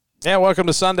Yeah, welcome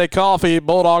to Sunday Coffee.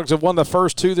 Bulldogs have won the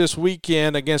first two this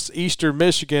weekend against Eastern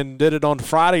Michigan. Did it on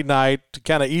Friday night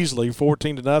kind of easily,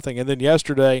 14-0. And then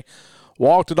yesterday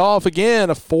walked it off again,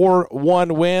 a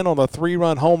 4-1 win on a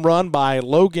 3-run home run by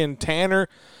Logan Tanner,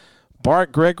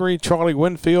 Bart Gregory, Charlie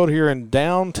Winfield here in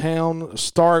downtown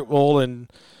Starkville.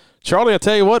 And Charlie, I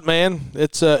tell you what, man,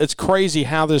 it's crazy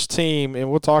how this team,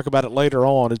 and we'll talk about it later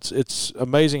on, it's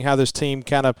amazing how this team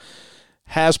kind of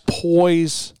has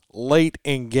poise late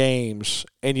in games,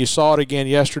 and you saw it again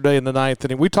yesterday in the ninth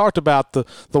inning. We talked about the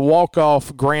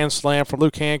walk-off grand slam for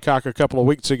Luke Hancock a couple of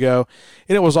weeks ago,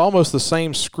 and it was almost the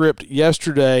same script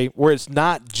yesterday where it's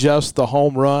not just the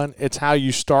home run, it's how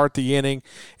you start the inning,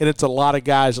 and it's a lot of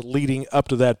guys leading up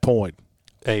to that point.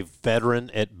 A veteran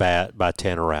at bat by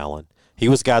Tanner Allen. He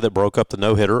was the guy that broke up the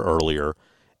no-hitter earlier,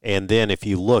 and then if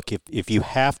you look, if you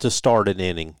have to start an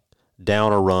inning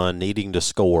down a run, needing to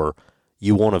score,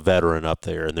 you want a veteran up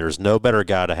there, and there's no better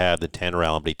guy to have than Tanner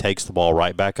Allen, but he takes the ball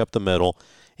right back up the middle.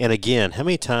 And again, how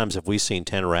many times have we seen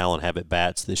Tanner Allen have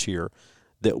at-bats this year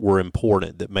that were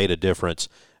important, that made a difference,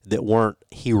 that weren't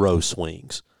hero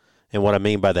swings? And what I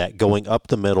mean by that, going up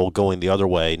the middle, going the other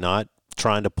way, not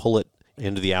trying to pull it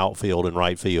into the outfield and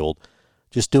right field,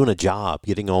 just doing a job,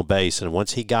 getting on base. And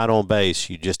once he got on base,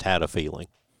 you just had a feeling.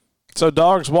 So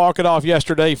Dogs walk it off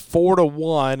yesterday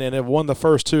 4-1 and have won the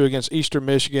first two against Eastern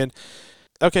Michigan.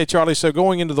 Okay, Charlie, so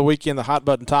going into the weekend, the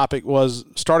hot-button topic was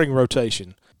starting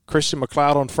rotation. Christian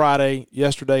McLeod on Friday,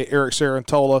 yesterday Eric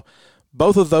Sarantola.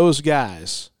 Both of those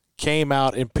guys came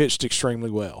out and pitched extremely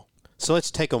well. So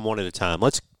let's take them one at a time.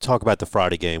 Let's talk about the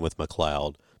Friday game with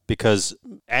McLeod, because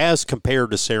as compared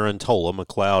to Sarantola,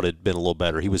 McLeod had been a little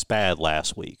better. He was bad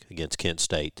last week against Kent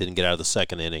State, didn't get out of the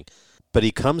second inning. But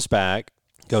he comes back,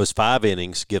 goes 5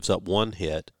 innings, gives up 1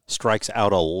 hit, strikes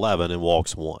out 11, and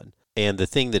walks 1. And the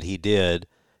thing that he did,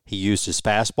 he used his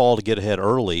fastball to get ahead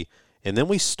early, and then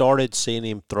we started seeing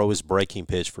him throw his breaking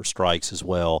pitch for strikes as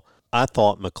well. I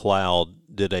thought McLeod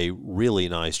did a really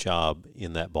nice job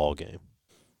in that ball game.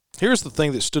 Here's the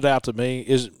thing that stood out to me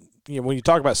is, when you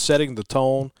talk about setting the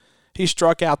tone, he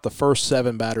struck out the first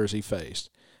 7 batters he faced.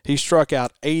 He struck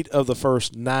out 8 of the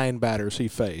first 9 batters he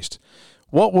faced.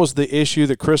 What was the issue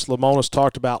that Chris Lemonis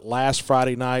talked about last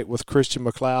Friday night with Christian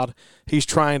McLeod? He's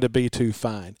trying to be too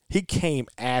fine. He came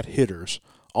at hitters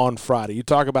on Friday. You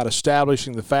talk about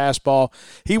establishing the fastball.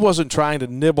 He wasn't trying to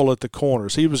nibble at the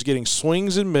corners. He was getting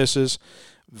swings and misses.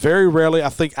 Very rarely, I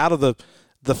think out of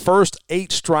the first 8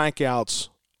 strikeouts,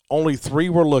 only 3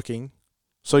 were looking.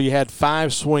 So you had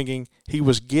 5 swinging. He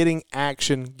was getting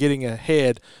action, getting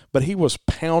ahead, but he was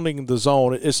pounding the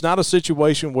zone. It's not a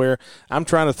situation where I'm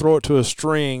trying to throw it to a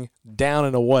string down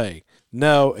and away.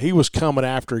 No, he was coming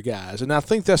after guys, and I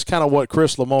think that's kind of what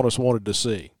Chris Lemonis wanted to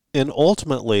see. And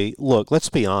ultimately, look, let's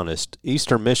be honest,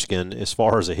 Eastern Michigan, as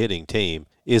far as a hitting team,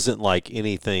 isn't like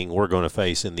anything we're going to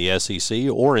face in the SEC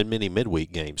or in many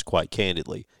midweek games, quite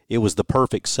candidly. It was the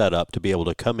perfect setup to be able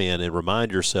to come in and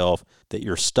remind yourself that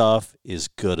your stuff is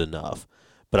good enough.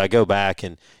 But I go back,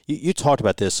 and you talked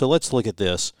about this, so let's look at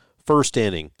this. First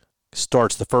inning,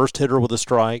 starts the first hitter with a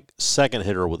strike, second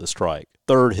hitter with a strike,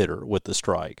 third hitter with the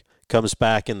strike. Comes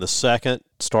back in the second,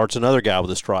 starts another guy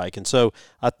with a strike. And so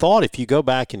I thought if you go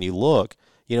back and you look,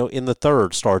 in the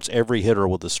third starts every hitter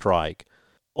with a strike.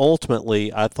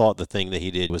 Ultimately, I thought the thing that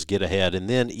he did was get ahead, and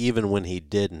then even when he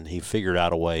didn't, he figured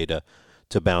out a way to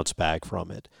bounce back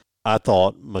from it. I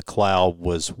thought McLeod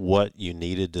was what you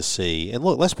needed to see. And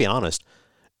look, let's be honest,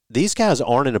 these guys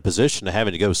aren't in a position to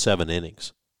having to go 7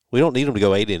 innings. We don't need them to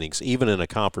go 8 innings, even in a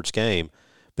conference game,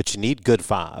 but you need good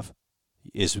 5.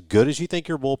 As good as you think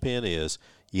your bullpen is,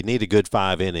 you need a good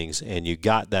 5 innings, and you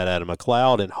got that out of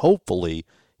McLeod, and hopefully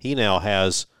he now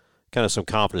has kind of some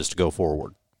confidence to go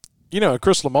forward.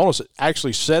 Chris Lemonis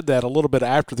actually said that a little bit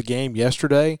after the game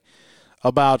yesterday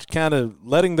about kind of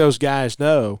letting those guys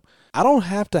know, I don't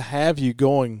have to have you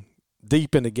going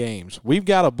deep into games. We've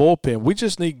got a bullpen. We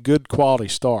just need good quality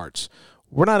starts.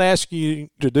 We're not asking you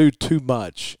to do too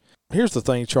much. Here's the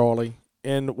thing, Charlie,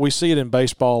 and we see it in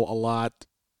baseball a lot,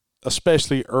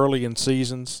 especially early in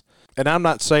seasons. And I'm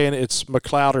not saying it's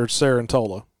McLeod or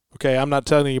Sarantola. Okay, I'm not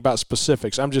telling you about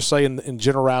specifics. I'm just saying in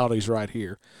generalities right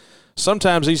here.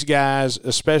 Sometimes these guys,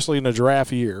 especially in a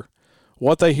draft year,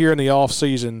 what they hear in the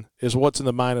offseason is what's in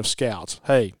the mind of scouts.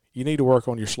 Hey, you need to work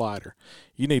on your slider.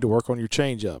 You need to work on your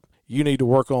changeup. You need to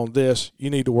work on this. You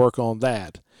need to work on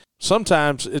that.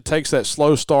 Sometimes it takes that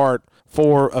slow start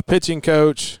for a pitching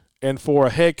coach and for a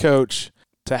head coach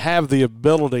to have the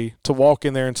ability to walk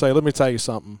in there and say, let me tell you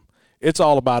something. It's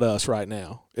all about us right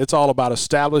now. It's all about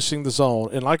establishing the zone.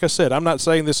 And like I said, I'm not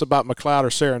saying this about McLeod or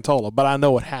Sarantola, but I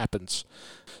know it happens.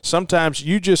 Sometimes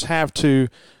you just have to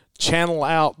channel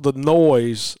out the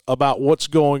noise about what's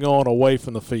going on away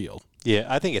from the field. Yeah,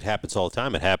 I think it happens all the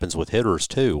time. It happens with hitters,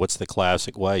 too. What's the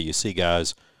classic way? You see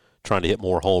guys trying to hit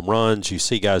more home runs. You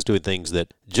see guys doing things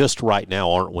that just right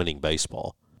now aren't winning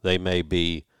baseball. They may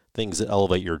be things that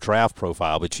elevate your draft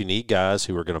profile, but you need guys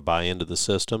who are going to buy into the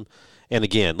system. And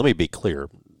again, let me be clear.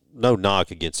 No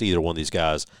knock against either one of these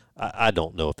guys. I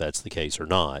don't know if that's the case or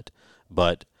not.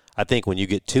 But I think when you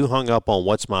get too hung up on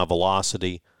what's my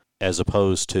velocity as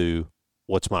opposed to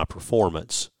what's my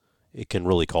performance, it can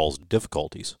really cause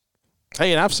difficulties.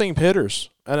 Hey, and I've seen hitters,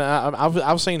 and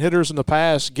I've seen hitters in the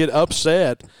past get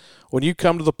upset when you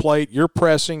come to the plate, you're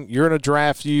pressing, you're in a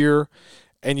draft year,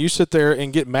 and you sit there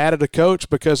and get mad at a coach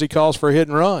because he calls for a hit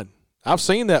and run. I've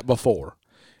seen that before.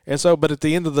 And so, but at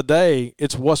the end of the day,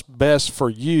 it's what's best for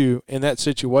you in that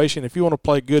situation if you want to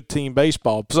play good team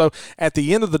baseball. So at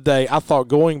the end of the day, I thought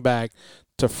going back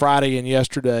to Friday and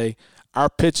yesterday, our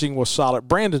pitching was solid.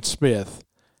 Brandon Smith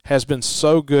has been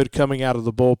so good coming out of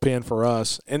the bullpen for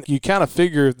us. And you kind of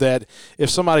figure that if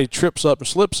somebody trips up and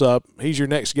slips up, he's your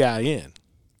next guy in.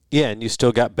 Yeah, and you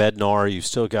still got Bednar. You've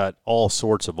still got all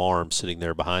sorts of arms sitting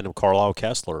there behind him. Carlisle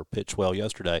Kessler pitched well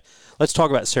yesterday. Let's talk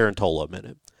about Sarantola a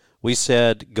minute. We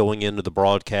said going into the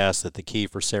broadcast that the key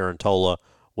for Sarantola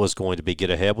was going to be get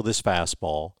ahead with his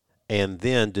fastball and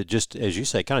then to just, as you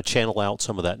say, kind of channel out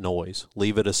some of that noise,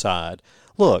 leave it aside.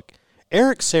 Look,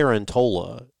 Eric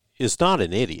Sarantola is not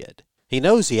an idiot. He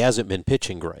knows he hasn't been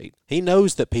pitching great. He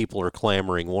knows that people are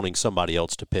clamoring, wanting somebody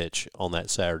else to pitch on that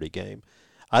Saturday game.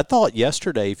 I thought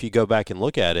yesterday, if you go back and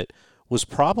look at it, was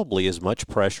probably as much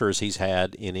pressure as he's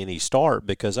had in any start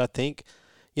because I think,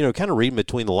 kind of reading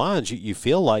between the lines, you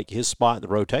feel like his spot in the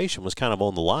rotation was kind of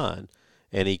on the line.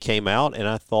 And he came out, and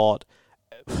I thought,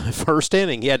 first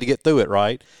inning, he had to get through it,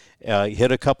 right? He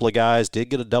hit a couple of guys, did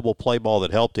get a double play ball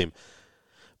that helped him.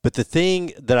 But the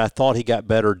thing that I thought he got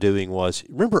better doing was,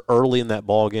 remember early in that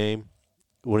ball game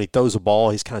when he throws a ball,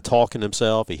 he's kind of talking to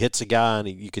himself. He hits a guy, and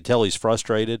you could tell he's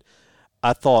frustrated.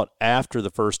 I thought after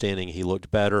the first inning he looked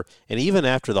better, and even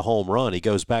after the home run, he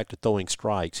goes back to throwing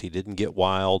strikes. He didn't get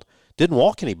wild, didn't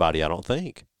walk anybody, I don't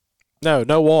think.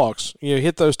 No walks.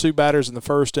 Hit those two batters in the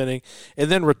first inning and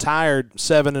then retired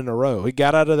 7 in a row. He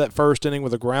got out of that first inning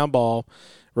with a ground ball,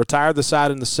 retired the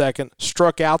side in the second,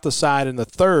 struck out the side in the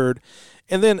third,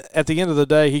 and then at the end of the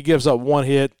day, he gives up one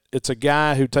hit. It's a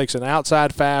guy who takes an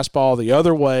outside fastball the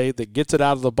other way that gets it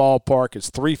out of the ballpark. It's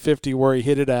 350 where he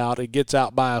hit it out. It gets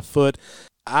out by a foot.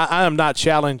 I am not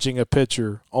challenging a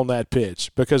pitcher on that pitch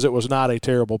because it was not a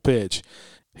terrible pitch.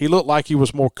 He looked like he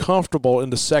was more comfortable in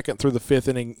the second through the fifth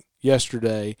inning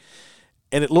yesterday,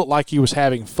 and it looked like he was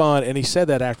having fun, and he said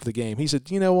that after the game. He said,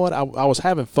 you know what, I was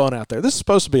having fun out there. This is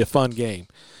supposed to be a fun game.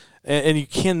 And you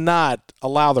cannot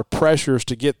allow the pressures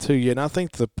to get to you. And I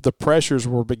think the pressures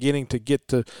were beginning to get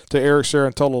to Eric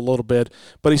Sarantola a little bit.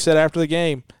 But he said after the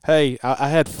game, hey, I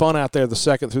had fun out there the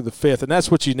second through the fifth. And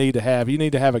that's what you need to have. You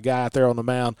need to have a guy out there on the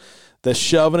mound that's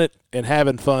shoving it and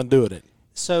having fun doing it.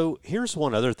 So here's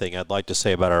one other thing I'd like to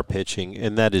say about our pitching,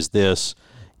 and that is this.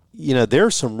 There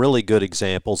are some really good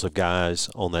examples of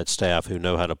guys on that staff who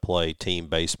know how to play team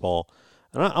baseball.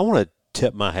 And I want to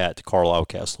tip my hat to Carlisle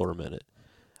Kessler a minute.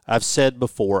 I've said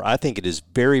before, I think it is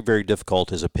very, very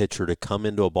difficult as a pitcher to come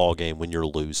into a ball game when you're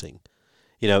losing.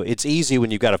 It's easy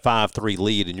when you've got a 5-3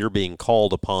 lead and you're being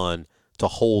called upon to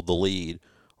hold the lead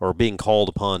or being called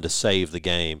upon to save the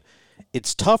game.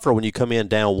 It's tougher when you come in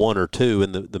down 1 or 2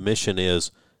 and the mission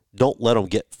is don't let them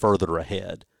get further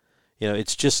ahead.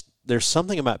 It's just there's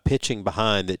something about pitching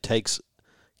behind that takes,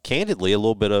 candidly, a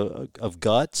little bit of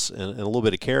guts and a little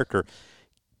bit of character.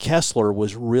 Kessler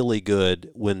was really good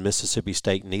when Mississippi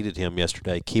State needed him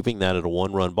yesterday, keeping that at a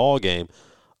 1-run ball game.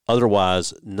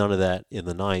 Otherwise, none of that in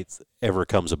the ninth ever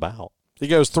comes about. He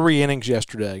goes 3 innings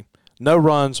yesterday. No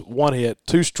runs, 1 hit,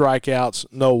 2 strikeouts,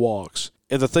 no walks.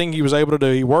 And the thing he was able to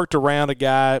do, he worked around a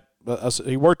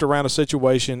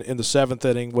situation in the 7th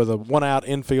inning with a 1-out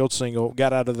infield single,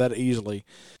 got out of that easily.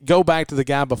 Go back to the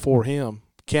guy before him.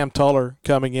 Cam Tuller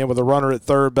coming in with a runner at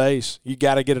third base. You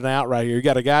got to get an out right here. You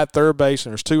got a guy at third base,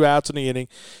 and there's 2 outs in the inning.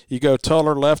 You go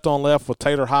Tuller left on left with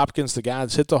Taylor Hopkins, the guy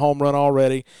that's hit the home run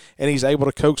already, and he's able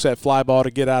to coax that fly ball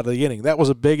to get out of the inning. That was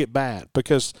a big at bat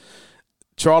because,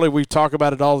 Charlie, we talk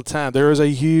about it all the time. There is a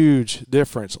huge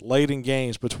difference late in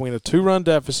games between a 2-run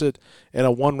deficit and a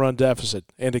 1-run deficit,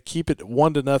 and to keep it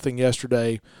 1-0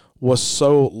 yesterday was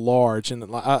so large, and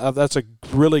that's a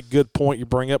really good point you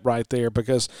bring up right there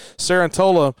because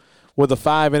Sarantola, with the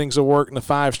 5 innings of work and the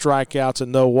 5 strikeouts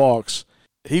and no walks,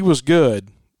 he was good.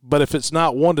 But if it's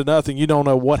not 1-0, you don't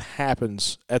know what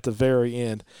happens at the very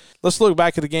end. Let's look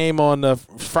back at the game on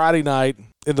Friday night.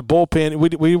 in the bullpen.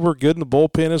 We were good in the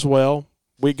bullpen as well.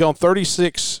 We'd gone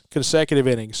 36 consecutive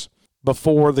innings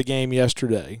before the game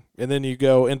yesterday, and then you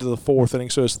go into the fourth inning,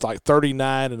 so it's like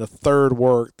 39 and a third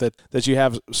work that you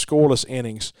have scoreless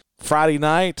innings. Friday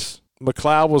night,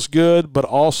 McLeod was good, but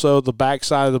also the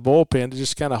backside of the bullpen to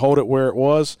just kind of hold it where it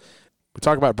was. We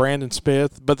talk about Brandon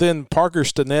Smith, but then Parker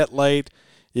Stinnett late.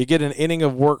 You get an inning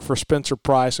of work for Spencer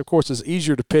Price. Of course, it's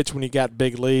easier to pitch when you got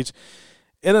big leads.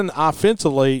 And then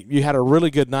offensively, you had a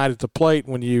really good night at the plate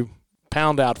when you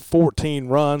pound out 14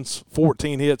 runs,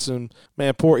 14 hits, and,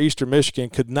 man, poor Eastern Michigan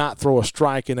could not throw a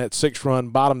strike in that 6-run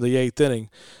bottom of the 8th inning.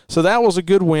 So that was a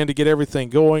good win to get everything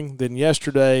going. Then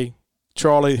yesterday,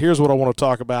 Charlie, here's what I want to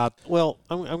talk about. Well,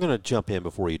 I'm going to jump in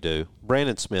before you do.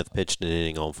 Brandon Smith pitched an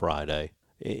inning on Friday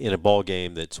in a ball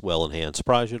game that's well in hand.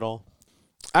 Surprise you at all?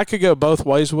 I could go both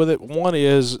ways with it. One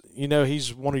is,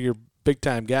 he's one of your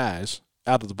big-time guys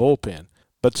out of the bullpen.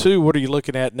 But two, what are you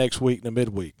looking at next week in the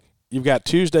midweek? You've got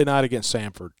Tuesday night against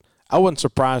Samford. I wasn't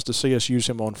surprised to see us use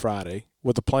him on Friday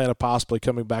with the plan of possibly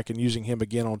coming back and using him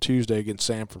again on Tuesday against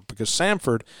Samford, because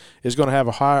Samford is going to have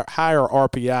a higher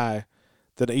RPI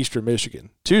than Eastern Michigan.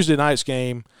 Tuesday night's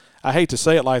game, I hate to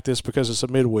say it like this because it's a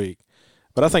midweek,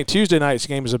 but I think Tuesday night's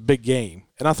game is a big game.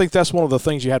 And I think that's one of the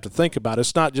things you have to think about.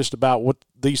 It's not just about what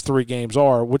these three games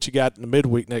are, what you got in the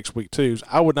midweek next week too.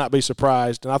 I would not be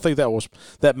surprised, and I think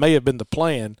that may have been the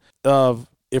plan of,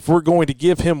 if we're going to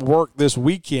give him work this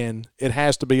weekend, it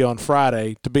has to be on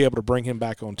Friday to be able to bring him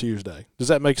back on Tuesday. Does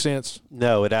that make sense?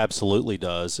 No, it absolutely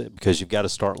does, because you've got to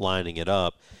start lining it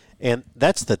up. And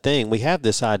that's the thing. We have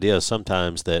this idea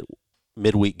sometimes that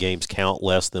midweek games count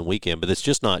less than weekend, but it's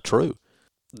just not true.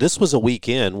 This was a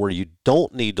weekend where you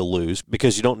don't need to lose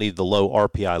because you don't need the low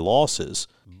RPI losses,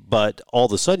 but all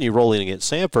of a sudden you roll in against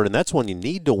Samford, and that's when you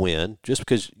need to win just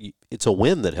because it's a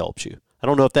win that helps you. I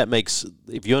don't know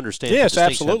if you understand yes, the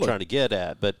distinction absolutely. I'm trying to get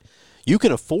at, but you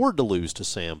can afford to lose to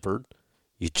Samford.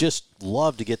 You just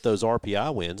love to get those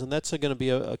RPI wins, and that's going to be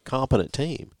a competent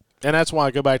team. And that's why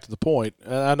I go back to the point.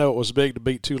 I know it was big to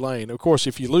beat Tulane. Of course,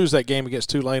 if you lose that game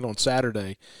against Tulane on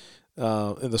Saturday,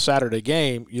 in the Saturday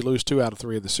game, you lose 2 out of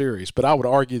 3 of the series. But I would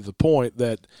argue the point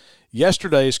that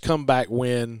yesterday's comeback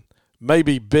win may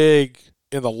be big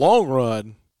in the long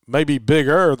run, maybe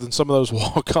bigger than some of those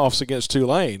walk-offs against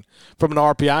Tulane from an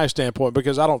RPI standpoint,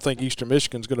 because I don't think Eastern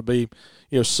Michigan's going to be,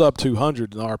 sub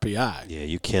 200 in the RPI. Yeah,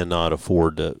 you cannot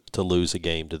afford to lose a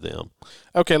game to them.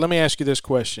 Okay, let me ask you this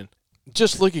question.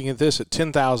 Just looking at this at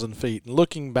 10,000 feet and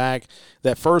looking back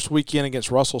that first weekend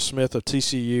against Russell Smith of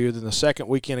TCU, then the second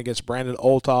weekend against Brandon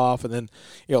Olthoff, and then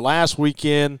last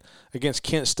weekend against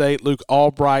Kent State, Luke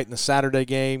Albright in the Saturday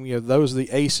game, those are the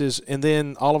aces, and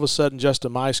then all of a sudden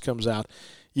Justin Mice comes out.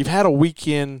 You've had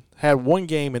one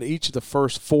game in each of the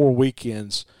first 4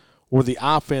 weekends where the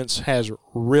offense has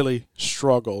really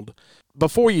struggled.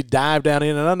 Before you dive down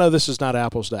in, and I know this is not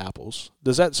apples to apples,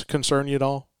 does that concern you at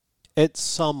all? At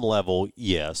some level,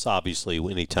 yes. Obviously,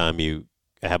 anytime you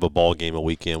have a ball game a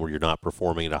weekend where you're not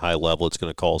performing at a high level, it's going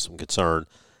to cause some concern.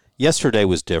 Yesterday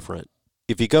was different.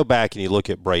 If you go back and you look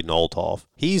at Braden Olthoff,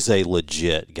 he's a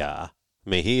legit guy. I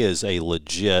mean, he is a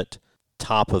legit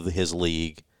top of his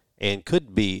league and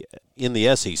could be in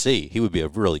the SEC. He would be a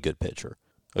really good pitcher.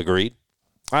 Agreed?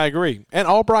 I agree. And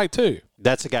Albright, too.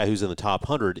 That's a guy who's in the top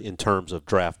 100 in terms of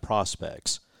draft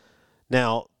prospects.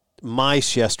 Now,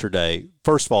 Mice yesterday,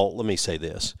 first of all, let me say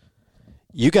this.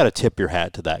 You got to tip your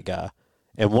hat to that guy.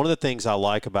 And one of the things I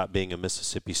like about being a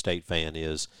Mississippi State fan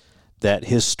is that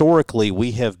historically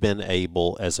we have been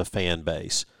able as a fan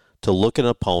base to look at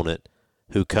an opponent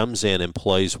who comes in and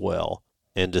plays well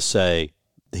and to say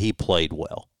he played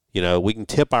well. We can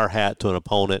tip our hat to an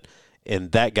opponent,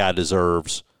 and that guy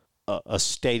deserves a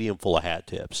stadium full of hat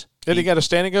tips. And he got a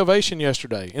standing ovation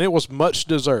yesterday, and it was much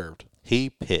deserved. He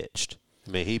pitched.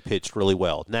 He pitched really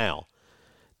well. Now,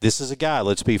 this is a guy,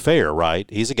 let's be fair, right?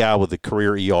 He's a guy with a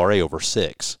career ERA over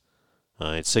 6.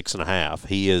 It's 6.5.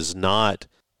 He is not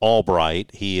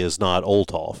Albright. He is not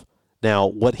Olthoff. Now,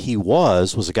 what he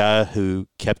was a guy who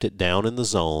kept it down in the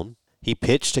zone. He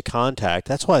pitched to contact.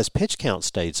 That's why his pitch count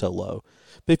stayed so low.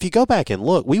 But if you go back and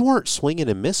look, we weren't swinging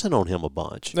and missing on him a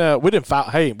bunch. No, we didn't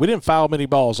foul. Hey, we didn't foul many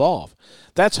balls off.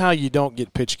 That's how you don't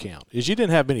get pitch count, is you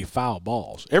didn't have many foul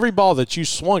balls. Every ball that you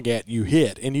swung at, you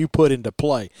hit and you put into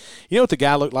play. You know what the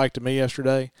guy looked like to me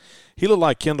yesterday? He looked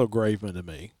like Kendall Graveman to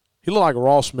me. He looked like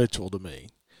Ross Mitchell to me.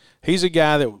 He's a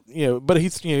guy that, but he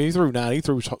threw 90. He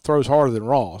throws harder than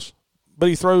Ross. But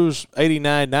he throws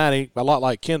 89, 90, a lot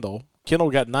like Kendall.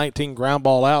 Kendall got 19 ground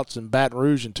ball outs in Baton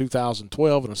Rouge in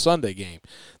 2012 in a Sunday game.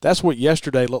 That's what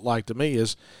yesterday looked like to me,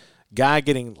 is guy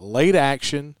getting late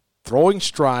action, throwing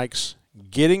strikes,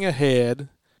 getting ahead,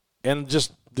 and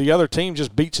just the other team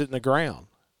just beats it in the ground.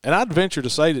 And I'd venture to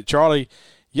say that, Charlie,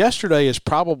 yesterday is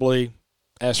probably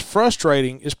as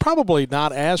frustrating. It's probably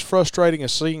not as frustrating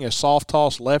as seeing a soft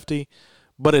toss lefty,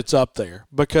 but it's up there.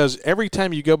 Because every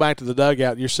time you go back to the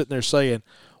dugout, you're sitting there saying,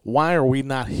 why are we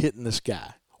not hitting this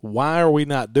guy? Why are we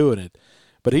not doing it?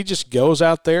 But he just goes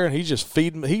out there and he's just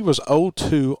feeding. He was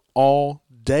 0-2 all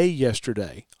day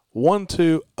yesterday.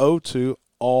 1-2, 0-2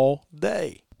 all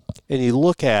day. And you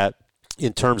look at,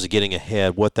 in terms of getting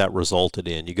ahead, what that resulted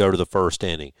in. You go to the first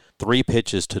inning. 3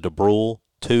 pitches to DeBrule,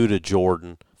 2 to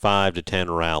Jordan, 5 to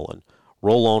Tanner Allen.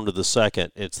 Roll on to the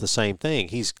second. It's the same thing.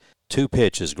 He's 2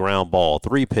 pitches, ground ball,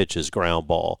 3 pitches, ground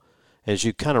ball. As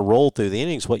you kind of roll through the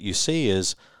innings, what you see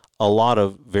is a lot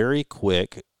of very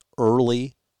quick,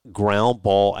 early ground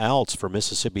ball outs for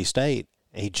Mississippi State.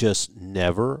 He just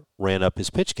never ran up his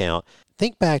pitch count.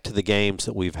 Think back to the games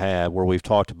that we've had where we've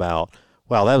talked about,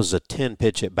 wow, that was a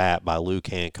 10-pitch at bat by Luke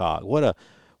Hancock. What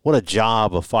a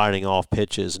job of fighting off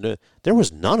pitches. There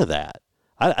was none of that.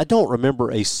 I don't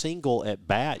remember a single at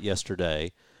bat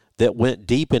yesterday that went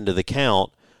deep into the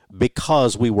count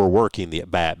because we were working the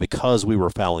at bat, because we were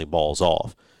fouling balls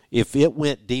off. If it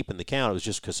went deep in the count, it was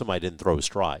just because somebody didn't throw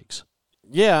strikes.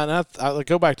 Yeah, and I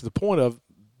go back to the point of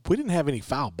we didn't have any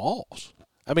foul balls.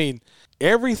 I mean,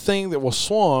 everything that was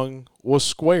swung was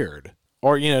squared.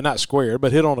 Or, not squared,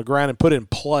 but hit on the ground and put in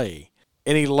play.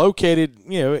 And he located,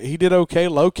 he did okay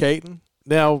locating.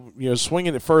 Now,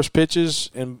 swinging at first pitches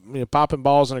and popping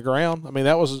balls in the ground. I mean,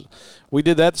 we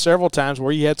did that several times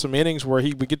where he had some innings where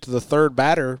he would get to the third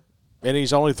batter and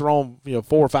he's only thrown, 4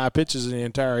 or 5 pitches in the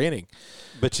entire inning.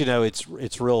 But,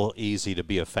 it's real easy to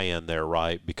be a fan there,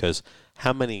 right? Because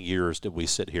how many years did we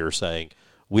sit here saying,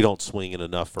 we don't swing in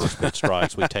enough first pitch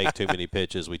strikes, we take too many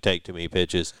pitches,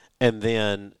 and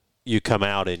then you come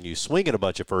out and you swing at a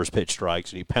bunch of first pitch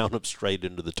strikes and you pound them straight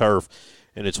into the turf,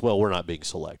 and it's, well, we're not being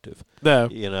selective. No.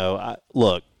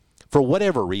 Look, for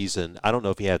whatever reason, I don't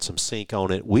know if he had some sink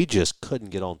on it. We just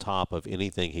couldn't get on top of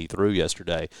anything he threw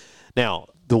yesterday. Now,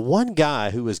 the one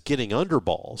guy who was getting under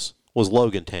balls was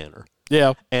Logan Tanner.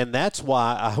 Yeah. And that's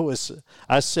why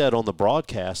I said on the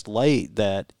broadcast late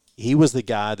that he was the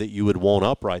guy that you would want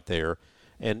up right there.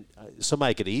 And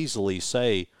somebody could easily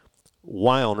say,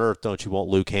 why on earth don't you want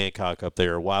Luke Hancock up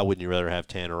there? Why wouldn't you rather have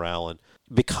Tanner Allen?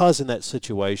 Because in that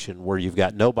situation where you've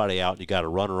got nobody out and you got a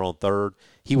runner on third,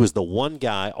 he was the one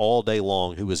guy all day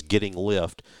long who was getting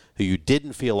lift, who you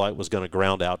didn't feel like was going to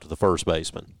ground out to the first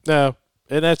baseman. No,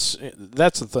 and that's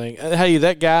the thing. Hey,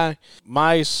 that guy,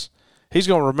 Mice, he's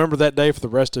going to remember that day for the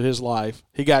rest of his life.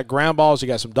 He got ground balls. He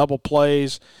got some double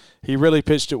plays. He really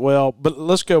pitched it well. But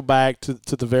let's go back to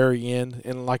the very end,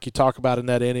 and like you talk about in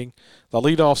that inning, the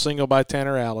leadoff single by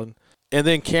Tanner Allen, and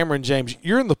then Cameron James.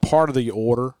 You're in the part of the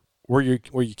order where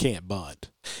you can't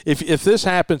bunt. If this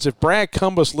happens, if Brad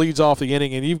Cumbus leads off the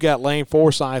inning and you've got Lane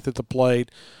Forsythe at the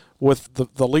plate with the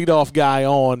leadoff guy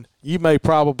on, you may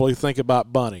probably think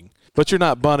about bunting. But you're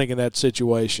not bunting in that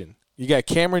situation. You got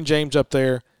Cameron James up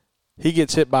there. He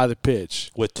gets hit by the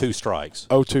pitch. With 2 strikes.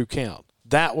 0-2 count.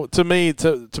 That to me,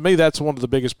 that's one of the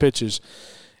biggest pitches.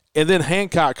 And then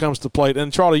Hancock comes to the plate.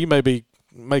 And, Charlie, you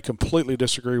may completely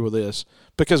disagree with this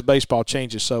because baseball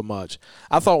changes so much.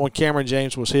 I thought when Cameron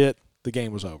James was hit, the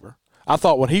game was over. I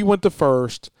thought when he went to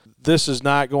first, this is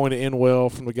not going to end well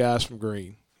from the guys from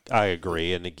Green. I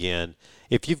agree. And, again,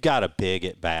 if you've got a big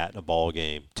at-bat in a ball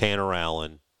game, Tanner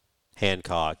Allen,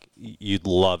 Hancock, you'd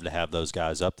love to have those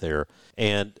guys up there.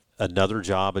 And another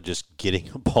job of just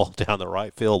getting a ball down the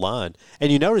right field line.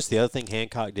 And you notice the other thing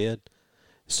Hancock did?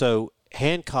 So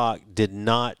Hancock did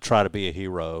not try to be a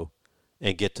hero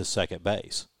and get to second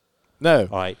base. No.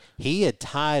 All right. He had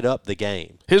tied up the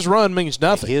game. His run means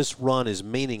nothing. His run is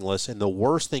meaningless, and the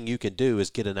worst thing you can do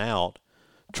is get an out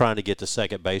trying to get to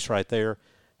second base right there.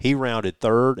 He rounded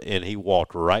third, and he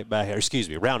walked right back.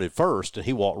 Rounded first, and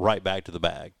he walked right back to the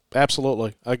bag.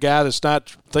 Absolutely. A guy that's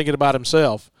not thinking about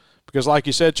himself. Because like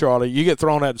you said, Charlie, you get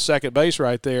thrown at second base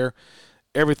right there,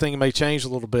 everything may change a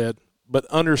little bit. But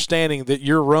understanding that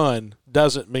your run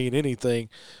doesn't mean anything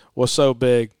was so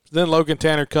big. Then Logan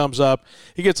Tanner comes up.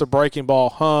 He gets a breaking ball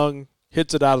hung,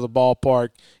 hits it out of the ballpark,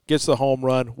 gets the home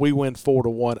run. We win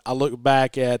 4-1. I look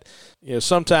back at,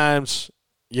 sometimes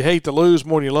you hate to lose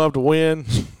more than you love to win.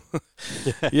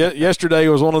 Yesterday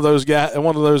was one of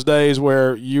those days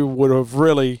where you would have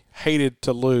really hated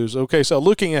to lose. Okay, so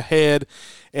looking ahead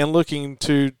and looking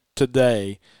to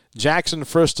today, Jackson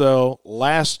Fristow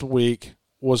last week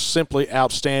was simply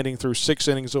outstanding through 6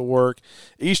 innings of work.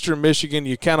 Eastern Michigan,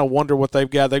 you kind of wonder what they've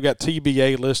got. They've got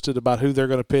TBA listed about who they're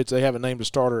going to pitch. They haven't named a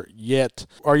starter yet.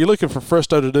 Are you looking for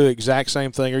Fristow to do the exact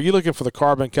same thing? Are you looking for the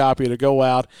carbon copy to go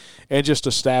out and just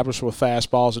establish with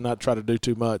fastballs and not try to do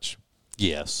too much?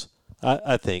 Yes.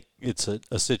 I think it's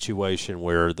a situation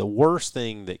where the worst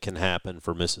thing that can happen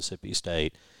for Mississippi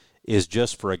State is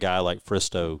just for a guy like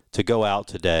Fristow to go out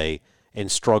today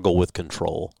and struggle with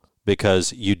control,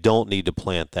 because you don't need to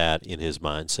plant that in his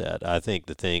mindset. I think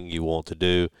the thing you want to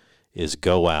do is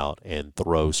go out and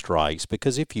throw strikes,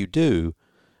 because if you do,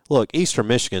 look, Eastern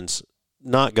Michigan's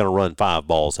not going to run 5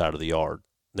 balls out of the yard.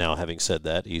 Now, having said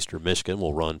that, Eastern Michigan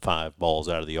will run 5 balls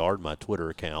out of the yard. My Twitter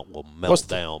account will melt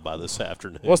down by this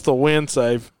afternoon. What's the win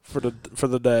save for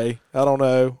the day? I don't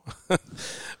know. But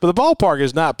the ballpark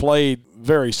is not played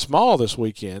very small this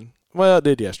weekend. Well, it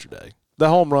did yesterday. The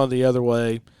home run the other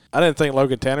way, I didn't think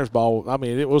Logan Tanner's ball, I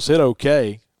mean, it was hit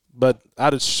okay, but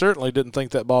I certainly didn't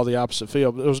think that ball the opposite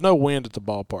field. There was no wind at the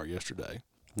ballpark yesterday.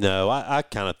 No, I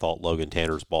kind of thought Logan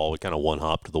Tanner's ball would kind of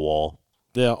one-hop to the wall.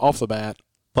 Yeah, off the bat.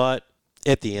 But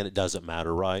at the end, it doesn't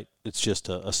matter, right? It's just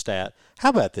a stat. How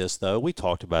about this, though? We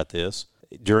talked about this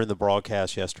during the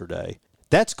broadcast yesterday.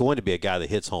 That's going to be a guy that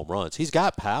hits home runs. He's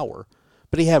got power,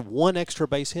 but he had 1 extra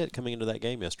base hit coming into that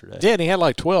game yesterday. Yeah, and he had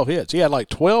like 12 hits. He had like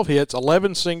 12 hits,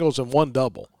 11 singles, and 1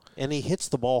 double. And he hits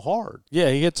the ball hard. Yeah,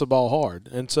 he hits the ball hard.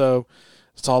 And so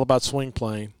it's all about swing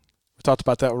playing. We talked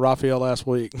about that with Raphael last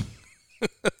week.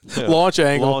 Launch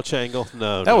angle.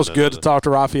 No. That was good to talk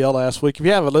to Raphael last week. If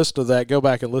you haven't listened to that, go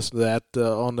back and listen to that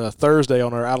on Thursday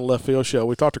on our Out of Left Field show.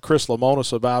 We talked to Chris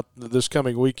Lamonis about this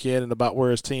coming weekend and about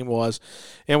where his team was.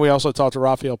 And we also talked to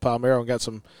Rafael Palmeiro and got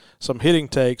some hitting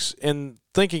takes. And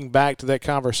thinking back to that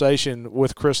conversation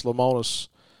with Chris Lamonis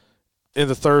in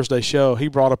the Thursday show, he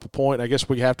brought up a point. I guess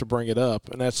we have to bring it up,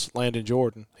 and that's Landon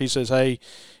Jordan. He says, hey,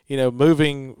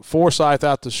 moving Forsythe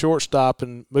out to shortstop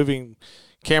and moving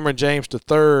Cameron James to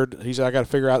third, he said, I got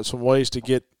to figure out some ways to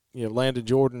get Landon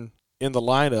Jordan in the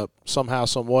lineup somehow,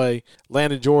 some way.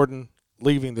 Landon Jordan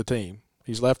leaving the team.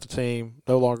 He's left the team,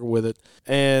 no longer with it.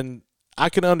 And I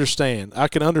can understand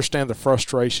the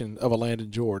frustration of a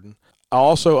Landon Jordan. I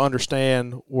also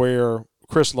understand where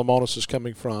Chris Lamonis is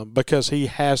coming from, because he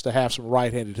has to have some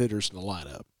right-handed hitters in the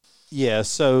lineup. Yeah,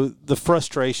 so the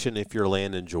frustration, if you're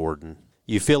Landon Jordan,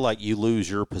 you feel like you lose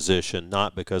your position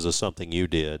not because of something you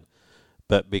did,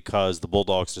 but because the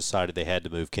Bulldogs decided they had to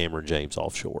move Cameron James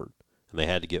off short, and they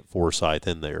had to get Forsythe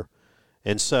in there.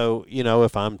 And so,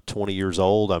 if I'm 20 years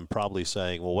old, I'm probably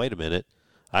saying, well, wait a minute,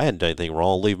 I hadn't done anything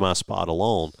wrong, leave my spot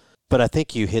alone. But I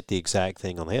think you hit the exact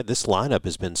thing on the head. This lineup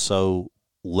has been so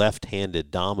left-handed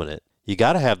dominant. You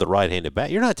got to have the right-handed bat.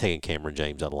 You're not taking Cameron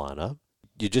James out of the lineup.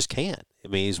 You just can't. I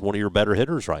mean, he's one of your better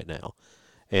hitters right now.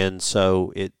 And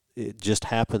so it just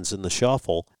happens in the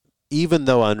shuffle. Even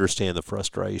though I understand the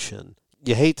frustration,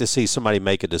 you hate to see somebody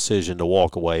make a decision to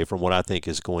walk away from what I think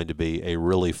is going to be a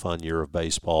really fun year of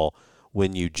baseball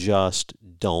when you just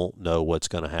don't know what's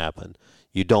going to happen.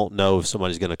 You don't know if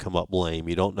somebody's going to come up lame.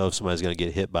 You don't know if somebody's going to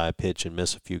get hit by a pitch and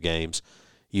miss a few games.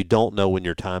 You don't know when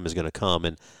your time is going to come.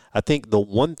 And I think the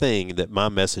one thing that my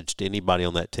message to anybody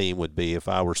on that team would be, if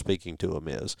I were speaking to him,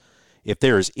 is if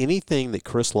there is anything that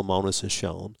Chris Lamonis has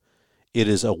shown, it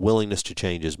is a willingness to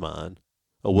change his mind,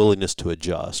 a willingness to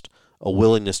adjust, a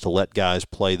willingness to let guys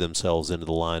play themselves into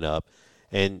the lineup.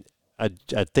 And I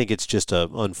think it's just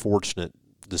an unfortunate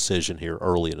decision here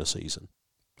early in the season.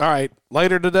 All right,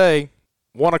 later today,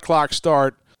 1 o'clock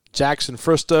start. Jackson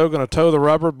Fristow going to toe the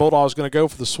rubber. Bulldogs going to go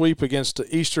for the sweep against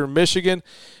Eastern Michigan.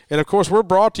 And, of course, we're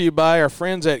brought to you by our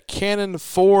friends at Cannon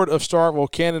Ford of Starkville.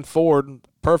 Cannon Ford,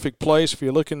 perfect place if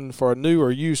you're looking for a new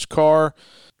or used car.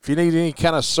 If you need any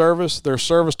kind of service, their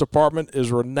service department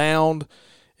is renowned.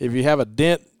 If you have a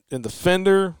dent in the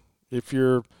fender, if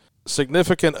your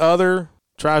significant other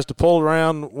tries to pull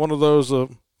around one of those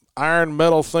iron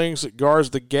metal things that guards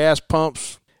the gas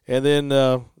pumps and then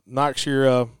knocks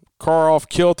your car off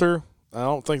kilter. I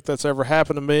don't think that's ever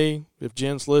happened to me. If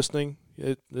Jen's listening,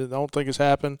 I don't think it's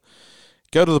happened.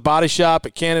 Go to the body shop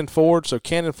at Cannon Ford. So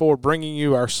Cannon Ford bringing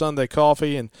you our Sunday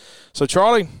coffee. And so,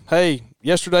 Charlie, hey,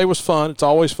 yesterday was fun. It's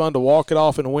always fun to walk it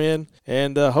off and win.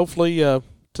 And hopefully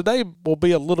today will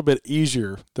be a little bit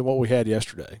easier than what we had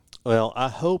yesterday. Well, I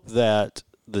hope that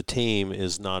the team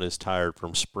is not as tired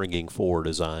from springing forward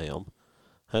as I am.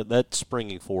 That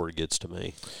springing forward gets to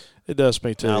me. It does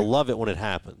me too. Now, I love it when it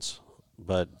happens,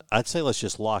 but I'd say let's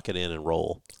just lock it in and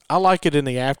roll. I like it in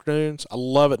the afternoons. I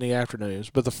love it in the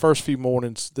afternoons, but the first few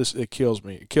mornings, it kills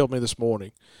me. It killed me this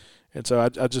morning. And so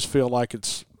I just feel like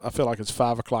it's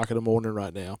 5 o'clock in the morning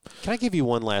right now. Can I give you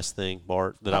one last thing,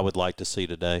 Bart, that I would like to see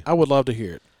today? I would love to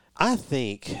hear it. I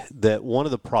think that one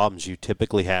of the problems you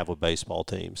typically have with baseball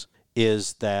teams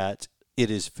is that it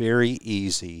is very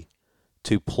easy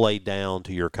to play down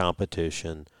to your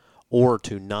competition or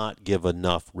to not give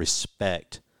enough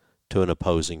respect to an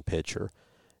opposing pitcher.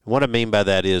 And what I mean by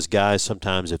that is guys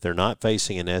sometimes, if they're not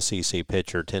facing an SEC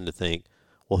pitcher, tend to think,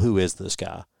 well, who is this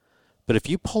guy? But if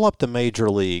you pull up the major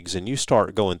leagues and you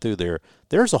start going through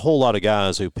there's a whole lot of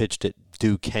guys who pitched at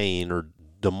Duquesne or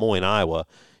Des Moines, Iowa.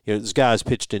 You know, there's guys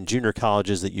pitched in junior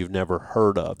colleges that you've never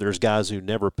heard of. There's guys who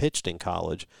never pitched in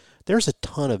college. There's a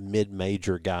ton of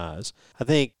mid-major guys. I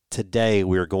think today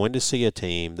we're going to see a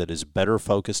team that is better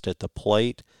focused at the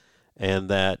plate and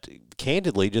that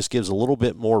candidly just gives a little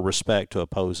bit more respect to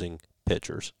opposing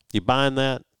pitchers. You buying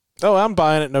that? Oh, I'm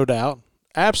buying it, no doubt.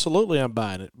 Absolutely, I'm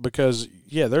buying it because,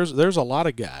 yeah, there's a lot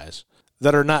of guys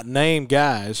that are not named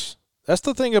guys. That's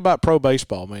the thing about pro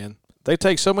baseball, man. They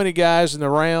take so many guys in the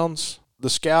rounds. The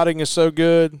scouting is so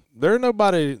good. There's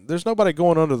nobody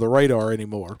going under the radar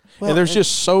anymore. Well, and there's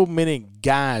just so many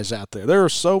guys out there. There are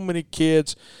so many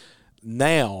kids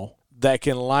now that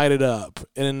can light it up,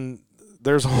 and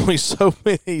there's only so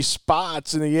many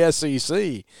spots in the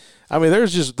SEC. I mean,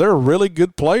 there are really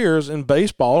good players in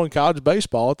baseball and college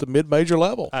baseball at the mid-major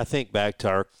level. I think back to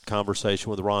our conversation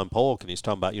with Ron Polk, and he's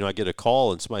talking about, I get a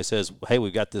call and somebody says, hey,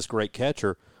 we've got this great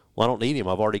catcher. Well, I don't need him.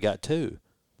 I've already got two.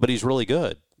 But he's really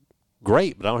good.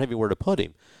 Great, but I don't have anywhere to put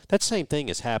him. That same thing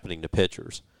is happening to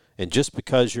pitchers. And just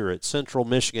because you're at Central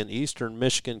Michigan, Eastern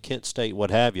Michigan, Kent State,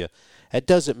 what have you, that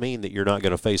doesn't mean that you're not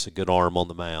going to face a good arm on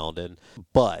the mound.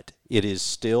 But it is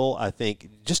still, I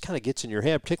think, just kind of gets in your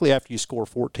head, particularly after you score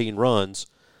 14 runs,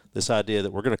 this idea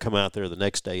that we're going to come out there the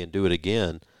next day and do it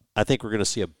again. I think we're going to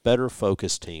see a better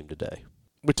focused team today.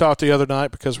 We talked the other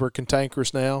night, because we're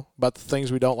cantankerous now, about the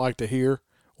things we don't like to hear.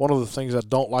 One of the things I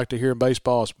don't like to hear in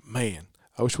baseball is, man,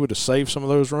 I wish we would have saved some of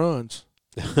those runs.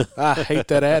 I hate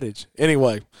that adage.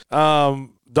 Anyway,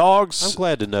 dogs. I'm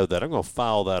glad to know that. I'm going to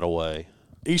file that away.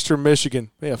 Eastern Michigan.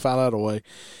 Yeah, file that away.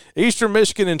 Eastern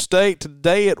Michigan and State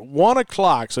today at 1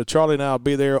 o'clock. So Charlie and I will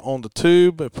be there on the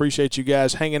tube. Appreciate you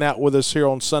guys hanging out with us here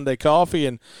on Sunday Coffee,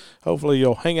 and hopefully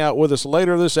you'll hang out with us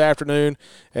later this afternoon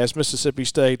as Mississippi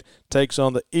State takes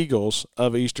on the Eagles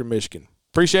of Eastern Michigan.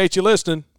 Appreciate you listening.